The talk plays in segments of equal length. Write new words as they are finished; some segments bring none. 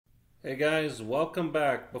Hey guys, welcome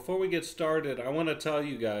back. Before we get started, I want to tell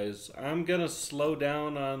you guys I'm gonna slow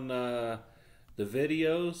down on the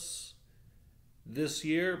videos this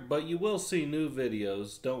year, but you will see new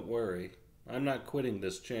videos. Don't worry. I'm not quitting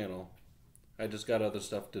this channel. I just got other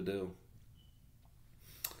stuff to do.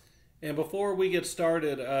 And before we get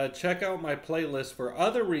started, check out my playlist for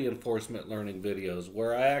other reinforcement learning videos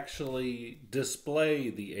where I actually display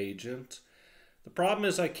the agent. The problem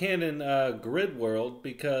is I can't in Gridworld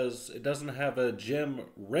because it doesn't have a gem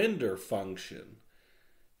render function,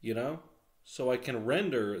 you know? So I can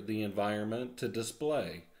render the environment to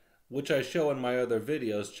display, which I show in my other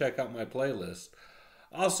videos. Check out my playlist.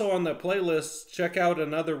 Also on the playlist, check out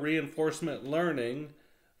another reinforcement learning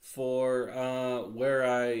for where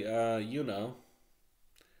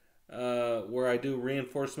where I do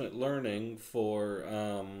reinforcement learning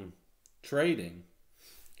for trading.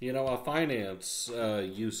 A finance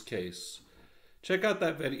use case. Check out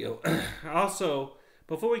that video. Also,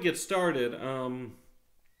 before we get started,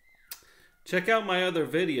 check out my other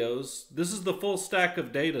videos. This is the full stack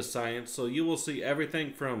of data science, so you will see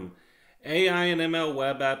everything from AI and ML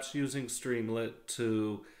web apps using Streamlit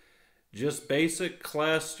to just basic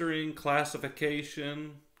clustering,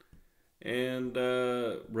 classification, and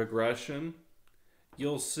regression.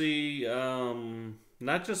 You'll see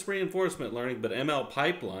not just reinforcement learning, but ML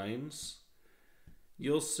pipelines.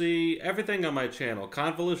 You'll see everything on my channel,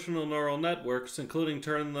 convolutional neural networks, including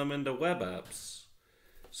turning them into web apps.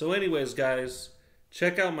 So anyways, guys,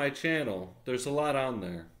 check out my channel. There's a lot on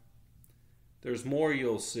there. There's more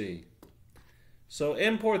you'll see. So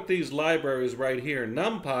import these libraries right here.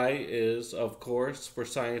 NumPy is, of course, for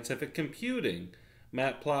scientific computing.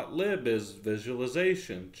 Matplotlib is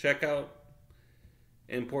visualization. Check out,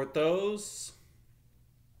 import those.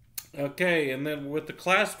 Okay, and then with the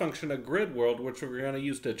class function of Gridworld, which we're going to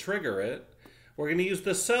use to trigger it, we're going to use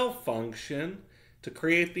the self function to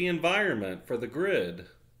create the environment for the grid.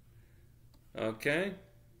 Okay,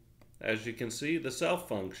 as you can see, the self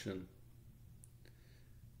function.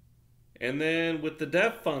 And then with the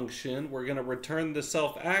def function, we're going to return the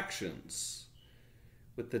self actions.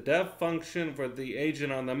 With the def function for the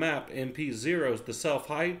agent on the map, MP0 is the self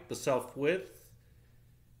height, the self width,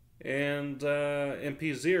 and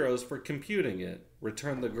MP0 is for computing it.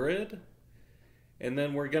 Return the grid. And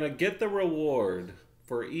then we're going to get the reward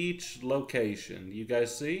for each location. You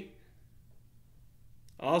guys see?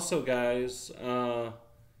 Also, guys,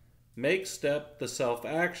 make step the self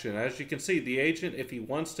action. As you can see, the agent, if he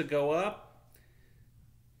wants to go up,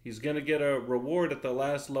 he's going to get a reward at the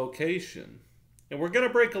last location. And we're going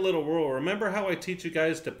to break a little rule. Remember how I teach you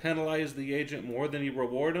guys to penalize the agent more than you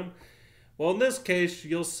reward him? Well, in this case,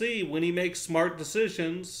 you'll see when he makes smart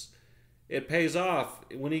decisions, it pays off.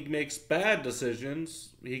 When he makes bad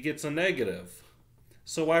decisions, he gets a negative.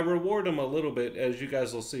 So I reward him a little bit, as you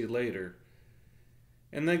guys will see later.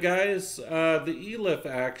 And then, guys, the elif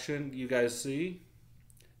action, you guys see,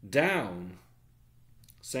 down.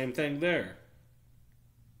 Same thing there.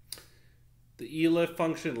 The elif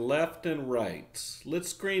function left and right. Let's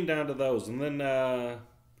screen down to those, and then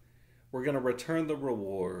we're going to return the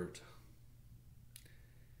reward.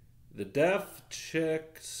 The def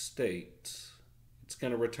check state. It's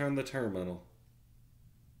going to return the terminal.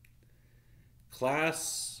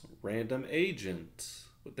 Class random agent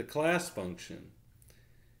with the class function.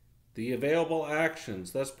 The available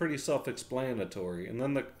actions, that's pretty self-explanatory. And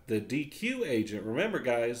then the DeepQ agent. Remember,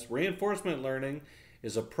 guys, reinforcement learning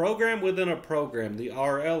is a program within a program, the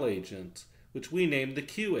RL agent, which we named the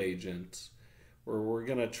Q agent, where we're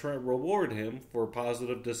going to reward him for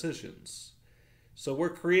positive decisions. So we're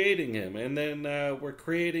creating him, and then we're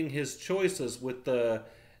creating his choices with the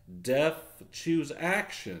def choose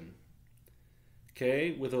action.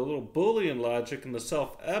 Okay, with a little Boolean logic in the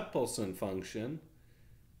self-Epsilon function.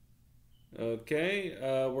 Okay,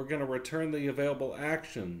 we're going to return the available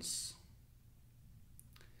actions.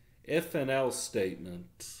 If and else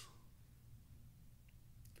statement.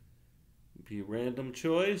 Be random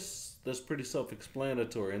choice. That's pretty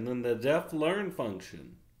self-explanatory. And then the def learn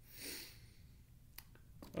function.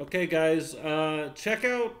 Okay, guys, check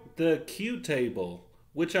out the Q table,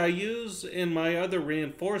 which I use in my other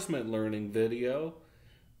reinforcement learning video,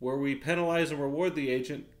 where we penalize and reward the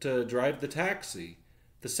agent to drive the taxi.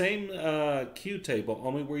 The same Q table,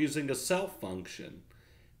 only we're using a self function.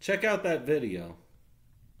 Check out that video.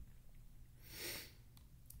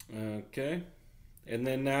 Okay. And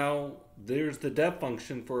then now there's the def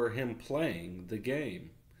function for him playing the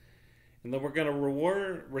game. And then we're going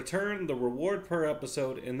to return the reward per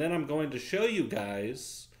episode. And then I'm going to show you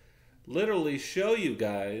guys, literally show you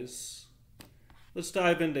guys. Let's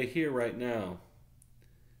dive into here right now.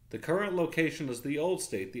 The current location is the old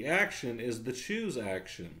state. The action is the choose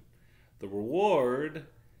action. The reward,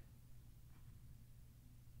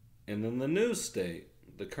 and then the new state,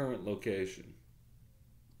 the current location.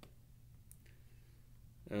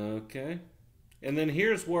 Okay. And then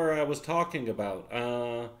here's where I was talking about.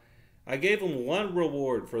 I gave him one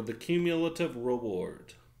reward for the cumulative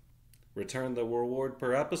reward. Return the reward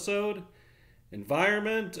per episode.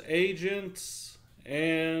 Environment, agents,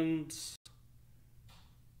 and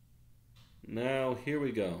now here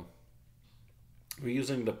we go. We're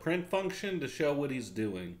using the print function to show what he's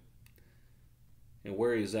doing and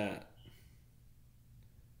where he's at.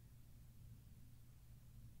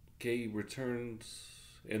 Okay, he returns,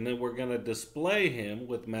 and then we're going to display him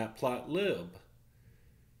with matplotlib.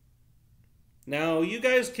 Now, you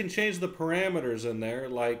guys can change the parameters in there,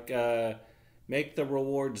 like make the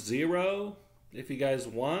reward 0 if you guys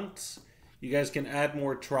want. You guys can add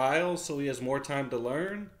more trials so he has more time to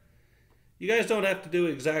learn. You guys don't have to do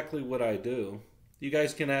exactly what I do. You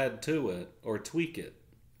guys can add to it or tweak it.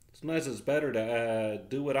 Sometimes it's better to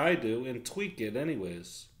do what I do and tweak it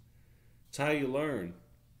anyways. It's how you learn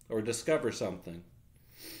or discover something.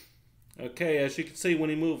 Okay, as you can see,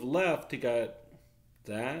 when he moved left, he got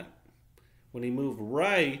that. When he moved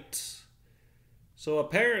right, so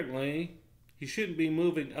apparently he shouldn't be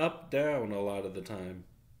moving up, down a lot of the time.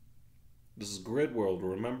 This is Gridworld,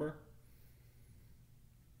 remember?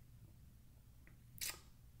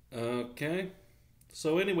 Okay.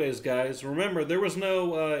 So anyways, guys, remember there was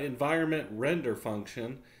no environment render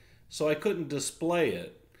function, so I couldn't display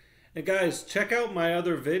it. And guys, check out my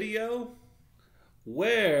other video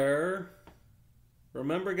where,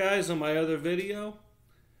 remember guys, in my other video,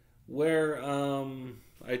 where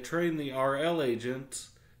I trained the RL agent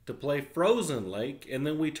to play Frozen Lake, and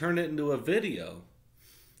then we turn it into a video.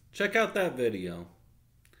 Check out that video.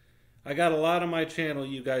 I got a lot on my channel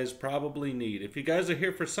you guys probably need. If you guys are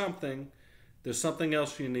here for something, there's something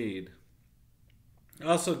else you need.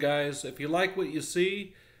 Also, guys, if you like what you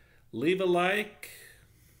see, leave a like.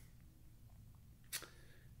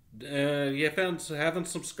 If you haven't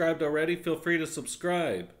subscribed already, feel free to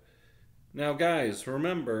subscribe. Now, guys,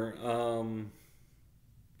 remember,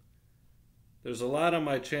 there's a lot on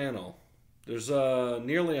my channel. There's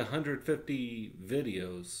nearly 150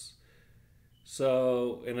 videos.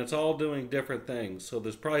 So, and it's all doing different things. So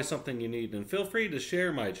there's probably something you need. And feel free to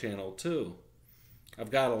share my channel, too. I've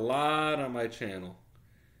got a lot on my channel.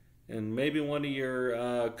 And maybe one of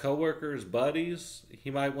your coworkers, buddies, he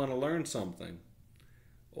might want to learn something.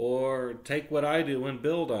 Or take what I do and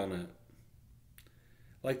build on it.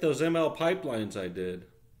 Like those ML pipelines I did.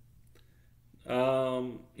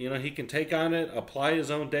 You know, he can take on it, apply his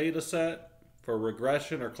own data set for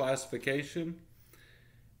regression or classification,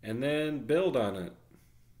 and then build on it.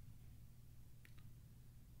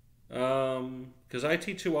 Because I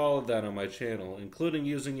teach you all of that on my channel, including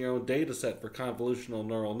using your own data set for convolutional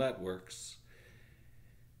neural networks.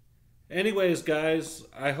 Anyways, guys,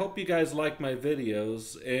 I hope you guys like my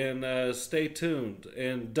videos, and stay tuned.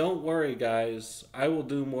 And don't worry, guys, I will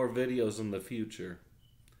do more videos in the future.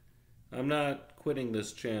 I'm not quitting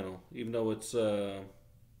this channel, even though it's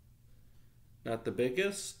not the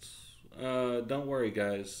biggest. Don't worry,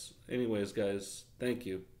 guys. Anyways, guys, thank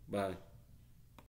you. Bye.